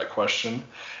as the bet question,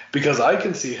 because I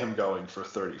can see him going for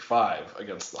 35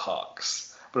 against the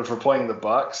Hawks. But if we're playing the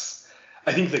Bucks,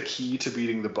 I think the key to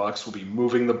beating the Bucks will be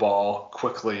moving the ball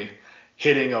quickly,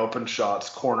 hitting open shots,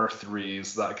 corner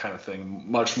threes, that kind of thing.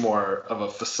 Much more of a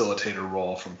facilitator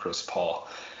role from Chris Paul.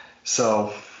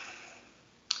 So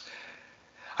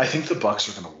I think the Bucks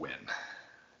are going to win,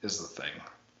 is the thing.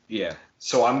 Yeah.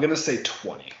 So I'm going to say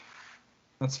 20.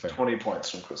 That's fair. 20 points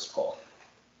from Chris Paul.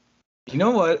 You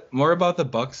know what? More about the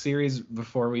Bucks series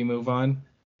before we move on.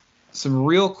 Some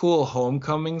real cool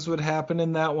homecomings would happen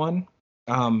in that one.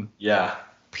 Yeah.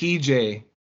 PJ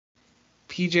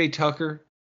Tucker.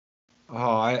 Oh,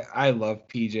 I love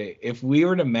PJ. If we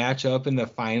were to match up in the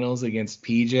finals against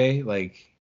PJ,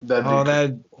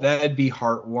 that'd be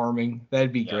heartwarming.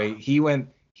 That'd be great. He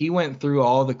went through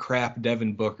all the crap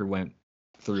Devin Booker went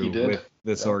through with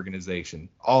this organization.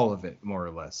 All of it, more or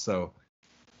less. So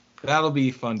that'll be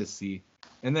fun to see.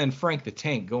 And then Frank the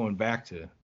Tank going back to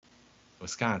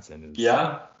Wisconsin.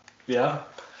 Yeah.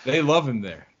 They love him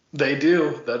there. They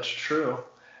do. That's true.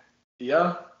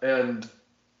 Yeah. And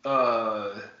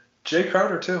Jay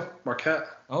Crowder, too. Marquette.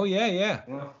 Oh, yeah.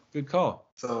 Good call.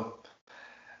 So,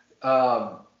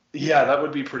 that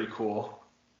would be pretty cool.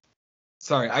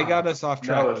 Sorry, I got us off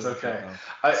track. No, it's okay.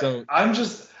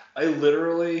 I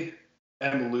literally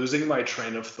am losing my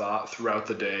train of thought throughout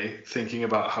the day thinking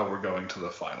about how we're going to the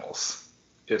finals.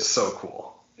 It's so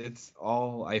cool. It's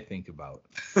all I think about.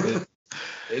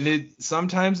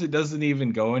 Sometimes it doesn't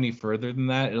even go any further than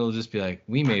that. It'll just be like,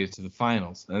 we made it to the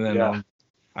finals. And then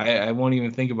I won't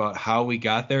even think about how we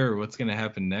got there or what's going to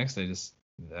happen next. I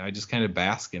just kind of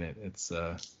bask in it. It's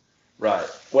right.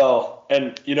 Well,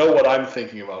 and you know what I'm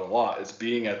thinking about a lot is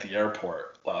being at the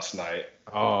airport last night.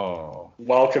 Oh.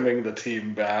 Welcoming the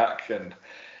team back, and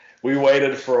we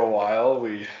waited for a while.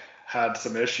 We had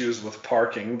some issues with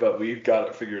parking, but we got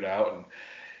it figured out, and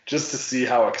just to see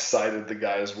how excited the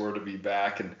guys were to be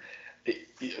back. And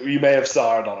you may have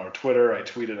saw it on our Twitter. I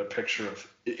tweeted a picture of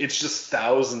it's just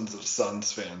thousands of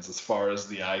Suns fans as far as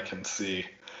the eye can see.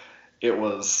 It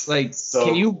was like,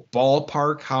 can you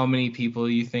ballpark how many people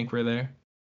you think were there?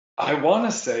 I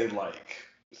want to say like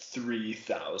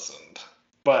 3,000,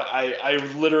 but I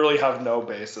literally have no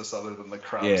basis other than the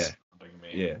crowd surrounding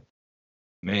me. Yeah,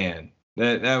 man,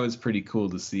 that was pretty cool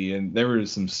to see, and there were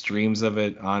some streams of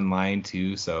it online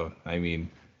too. So I mean,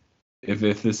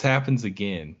 if this happens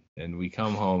again and we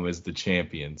come home as the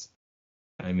champions,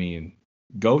 I mean,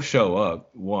 go show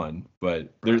up, but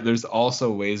there's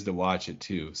also ways to watch it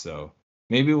too. So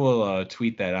maybe we'll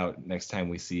tweet that out next time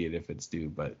we see it if it's due.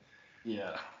 But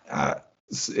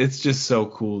it's just so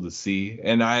cool to see.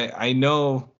 And I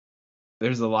know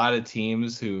there's a lot of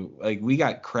teams who, like, we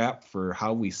got crap for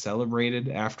how we celebrated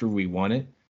after we won it.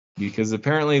 because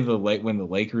apparently when the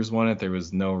Lakers won it, there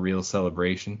was no real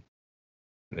celebration.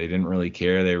 They didn't really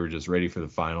care. They were just ready for the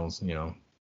finals,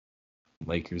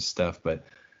 Lakers stuff. But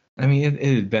I mean,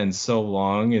 it had been so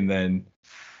long, and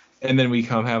then we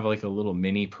come have like a little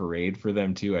mini parade for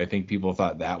them too. I think people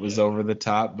thought that was over the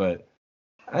top, but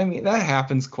I mean, that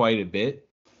happens quite a bit.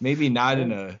 Maybe not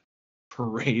in a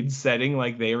parade setting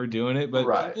like they were doing it,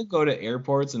 but people go to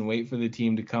airports and wait for the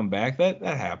team to come back. That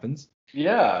happens.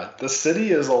 Yeah, the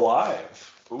city is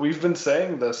alive. We've been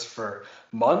saying this for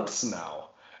months now,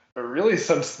 or really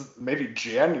since maybe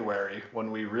January when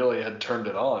we really had turned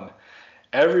it on.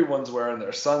 Everyone's wearing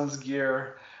their Suns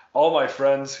gear. All my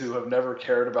friends who have never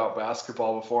cared about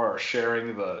basketball before are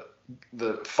sharing the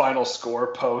final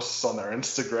score posts on their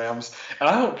Instagrams. And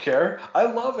I don't care. I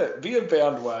love it. Be a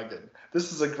bandwagon.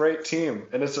 This is a great team,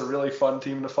 and it's a really fun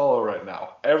team to follow right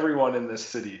now. Everyone in this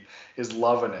city is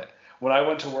loving it. When I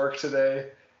went to work today,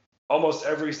 almost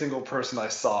every single person I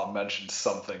saw mentioned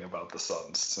something about the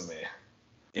Suns to me.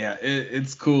 Yeah,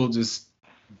 it's cool just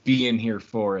being here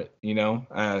for it,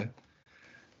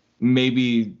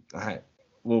 Maybe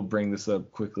we'll bring this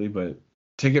up quickly, but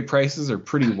ticket prices are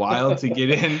pretty wild to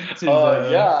get into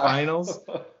the finals.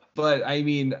 But I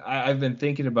mean, I've been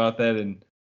thinking about that, and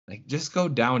like just go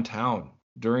downtown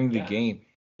during the game.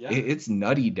 Yeah. It's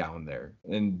nutty down there,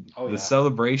 and the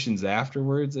celebrations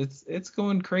afterwards, it's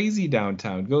going crazy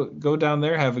downtown. Go down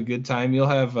there, have a good time. You'll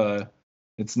have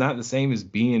it's not the same as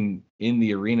being in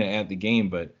the arena at the game,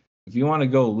 but if you want to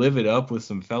go live it up with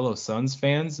some fellow Suns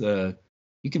fans,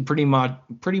 you can pretty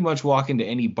much walk into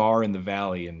any bar in the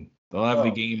valley, and they'll have the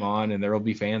game on, and there will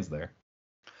be fans there.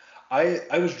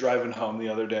 I was driving home the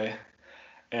other day,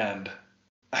 and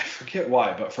I forget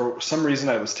why, but for some reason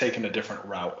I was taking a different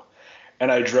route.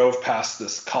 And I drove past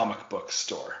this comic book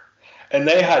store, and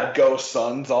they had Go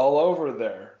Suns all over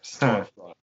their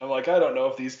storefront. I'm like, I don't know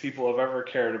if these people have ever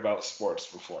cared about sports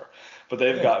before, but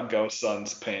they've got Go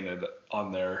Suns painted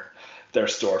on their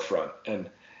storefront. And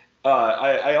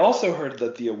I also heard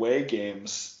that the away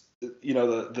games,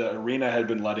 the arena had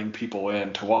been letting people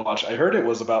in to watch. I heard it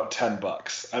was about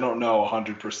 $10. I don't know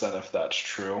 100% if that's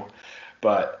true,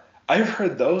 but I've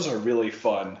heard those are really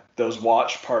fun, those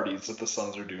watch parties that the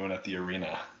Suns are doing at the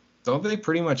arena. Don't they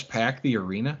pretty much pack the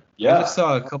arena? Yeah. I just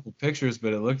saw a couple pictures,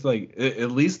 but it looked like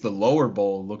at least the lower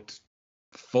bowl looked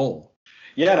full.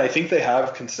 Yeah, and I think they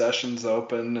have concessions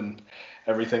open and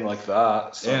everything like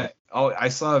that. So. Yeah. Oh, I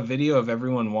saw a video of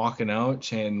everyone walking out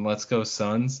chanting "Let's go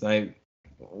Suns."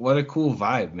 What a cool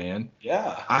vibe, man.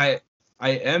 Yeah. I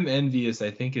am envious.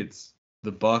 I think it's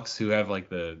the Bucks who have like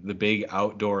the big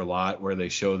outdoor lot where they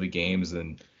show the games,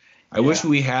 and I wish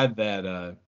we had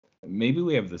that. Maybe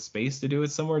we have the space to do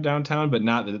it somewhere downtown, but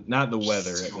not the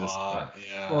weather at this point.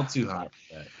 Yeah. Well, too hot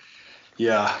for that.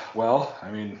 Yeah. Well,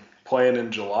 I mean, playing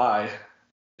in July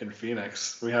in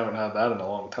Phoenix, we haven't had that in a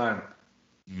long time.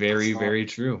 Very, very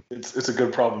true. It's a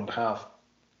good problem to have.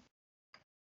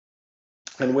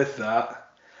 And with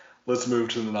that, let's move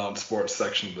to the non-sports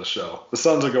section of the show. The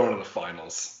Suns are going to the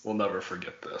finals. We'll never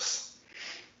forget this.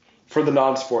 For the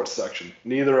non-sports section,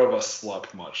 neither of us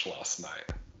slept much last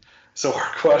night. So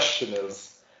our question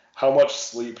is, how much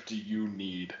sleep do you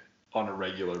need on a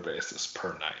regular basis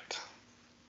per night?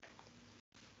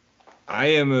 I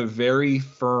am a very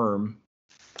firm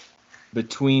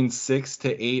between 6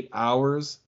 to 8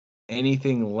 hours.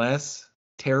 Anything less,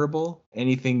 terrible.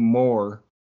 Anything more,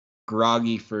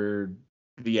 groggy for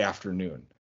the afternoon.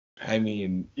 I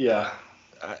mean, yeah,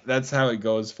 that's how it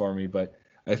goes for me. But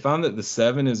I found that the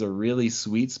 7 is a really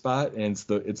sweet spot, and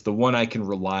it's the one I can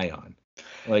rely on.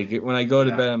 Like when I go to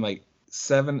bed, I'm like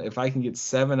 7. If I can get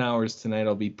 7 hours tonight,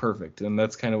 I'll be perfect, and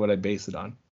that's kind of what I base it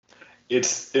on.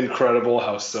 It's incredible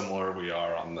how similar we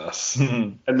are on this,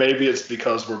 and maybe it's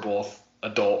because we're both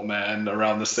adult men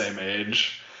around the same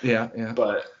age. Yeah.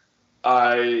 But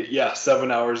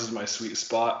 7 hours is my sweet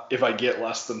spot. If I get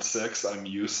less than 6, I'm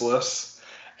useless.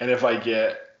 And if I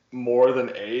get more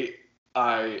than 8,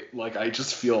 I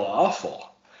just feel awful.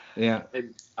 Yeah.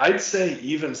 And I'd say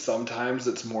even sometimes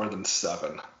it's more than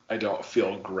 7. I don't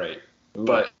feel great. Ooh.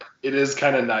 But it is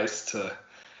kind of nice to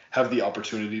have the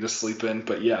opportunity to sleep in.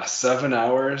 But 7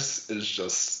 hours is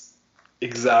just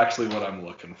exactly what I'm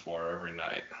looking for every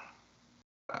night.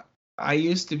 I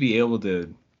used to be able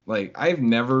to, I've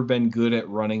never been good at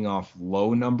running off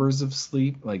low numbers of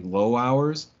sleep, like low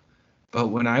hours. But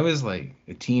when I was like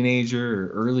a teenager or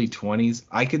early 20s,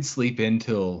 I could sleep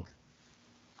until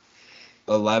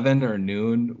 11 or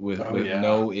noon with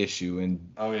no issue, and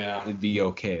it'd be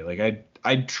okay. Like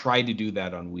I'd try to do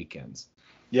that on weekends.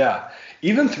 Yeah,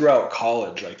 even throughout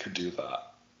college, I could do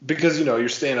that. because, you're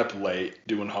staying up late,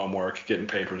 doing homework, getting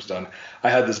papers done. I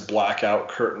had this blackout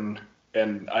curtain,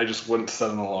 and I just wouldn't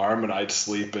set an alarm, and I'd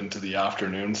sleep into the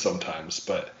afternoon sometimes.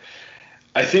 But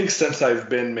I think since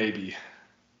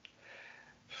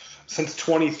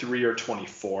 23 or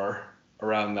 24,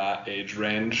 around that age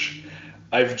range,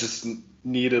 I've just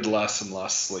needed less and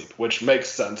less sleep, which makes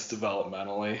sense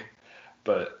developmentally.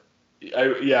 But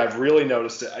I've really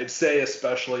noticed it. I'd say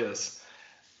especially as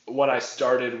when I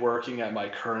started working at my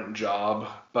current job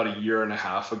about a year and a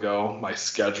half ago, my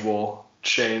schedule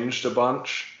changed a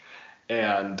bunch,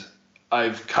 and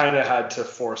I've kind of had to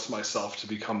force myself to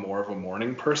become more of a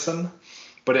morning person,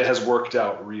 but it has worked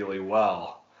out really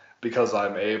well because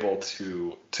I'm able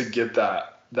to get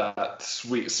that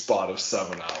sweet spot of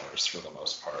 7 hours for the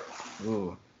most part.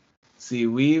 Ooh. See,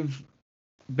 we've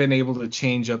been able to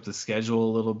change up the schedule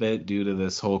a little bit due to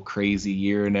this whole crazy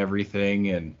year and everything,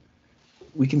 and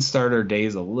we can start our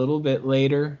days a little bit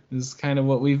later is kind of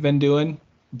what we've been doing.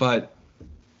 But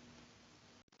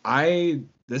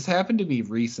this happened to me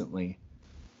recently.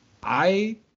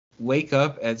 I wake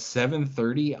up at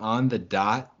 7:30 on the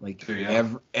dot, like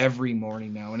every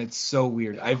morning now, and it's so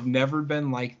weird. I've never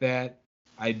been like that.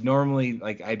 I'd normally,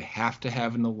 I'd have to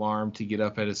have an alarm to get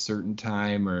up at a certain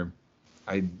time, or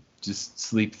I'd just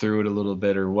sleep through it a little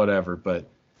bit or whatever. But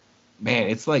man,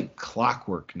 it's like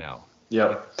clockwork now.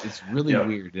 Yeah. It's really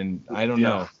weird, and I don't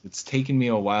know. It's taken me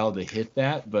a while to hit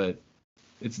that, but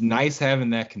it's nice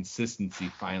having that consistency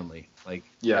finally.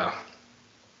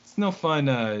 It's no fun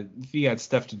if you got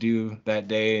stuff to do that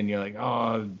day and you're like,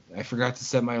 oh, I forgot to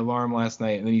set my alarm last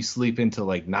night, and then you sleep into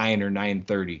 9 or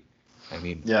 9:30. I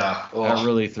mean, that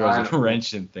really throws a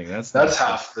wrench in thing. That's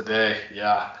half the day.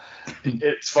 Yeah.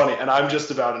 It's funny, and I'm just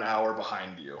about an hour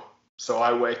behind you. So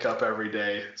I wake up every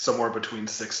day somewhere between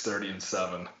 6:30 and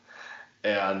 7.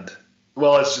 And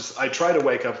it's just, I try to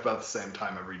wake up about the same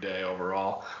time every day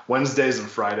overall. Wednesdays and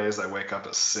Fridays I wake up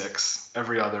at 6,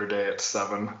 every other day at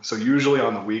 7. So usually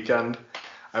on the weekend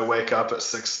I wake up at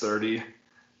 6:30,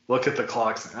 look at the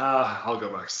clock, and I'll go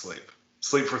back to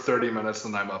sleep for 30 minutes,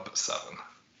 and I'm up at 7.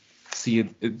 See,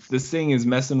 this thing is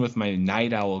messing with my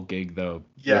night owl gig though.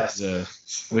 Yes.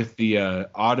 With the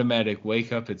automatic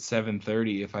wake up at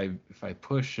 7:30, if I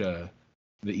push the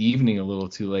evening a little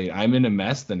too late, I'm in a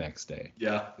mess the next day.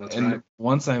 Yeah, that's and right.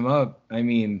 Once I'm up, I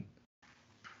mean,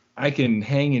 I can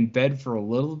hang in bed for a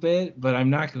little bit, but I'm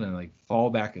not gonna fall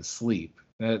back asleep.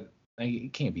 You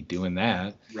can't be doing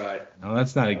that. Right. No,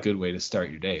 that's not a good way to start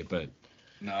your day. But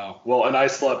no. Well, and I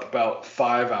slept about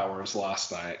 5 hours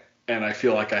last night, and I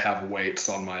feel like I have weights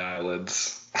on my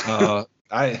eyelids.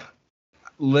 I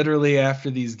literally, after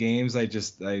these games, I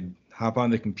hop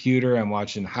on the computer, I'm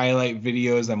watching highlight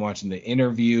videos, I'm watching the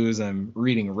interviews, I'm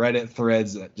reading Reddit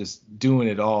threads, just doing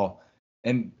it all.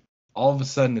 And all of a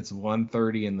sudden it's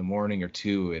 1:30 in the morning or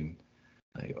 2, and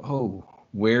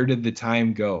where did the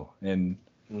time go? And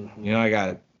I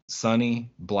got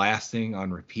Sunny blasting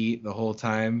on repeat the whole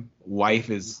time. Wife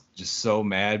is just so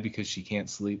mad because she can't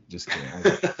sleep. Just kidding.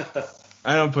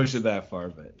 I don't push it that far,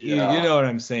 but you know what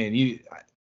I'm saying.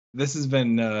 This has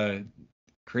been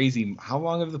crazy. How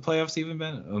long have the playoffs even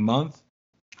been? A month?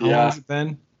 How long has it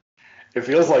been? It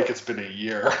feels like it's been a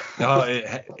year.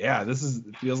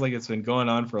 It feels like it's been going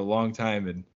on for a long time,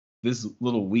 and this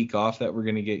little week off that we're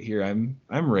gonna get here, I'm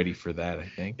ready for that, I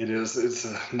think. It is. It's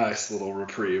a nice little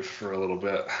reprieve for a little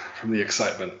bit from the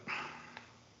excitement.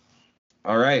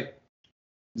 All right.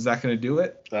 Is that gonna do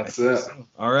it? That's it. So.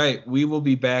 All right. We will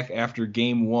be back after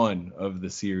game 1 of the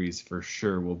series for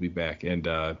sure. We'll be back, and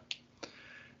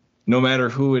no matter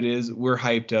who it is, we're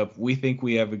hyped up. We think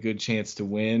we have a good chance to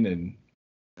win,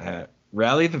 and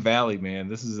rally the Valley, man.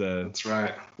 That's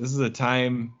right. This is a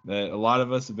time that a lot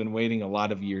of us have been waiting a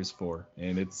lot of years for,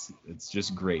 and it's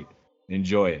just great.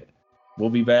 Enjoy it. We'll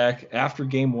be back after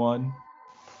game 1.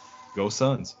 Go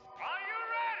Suns.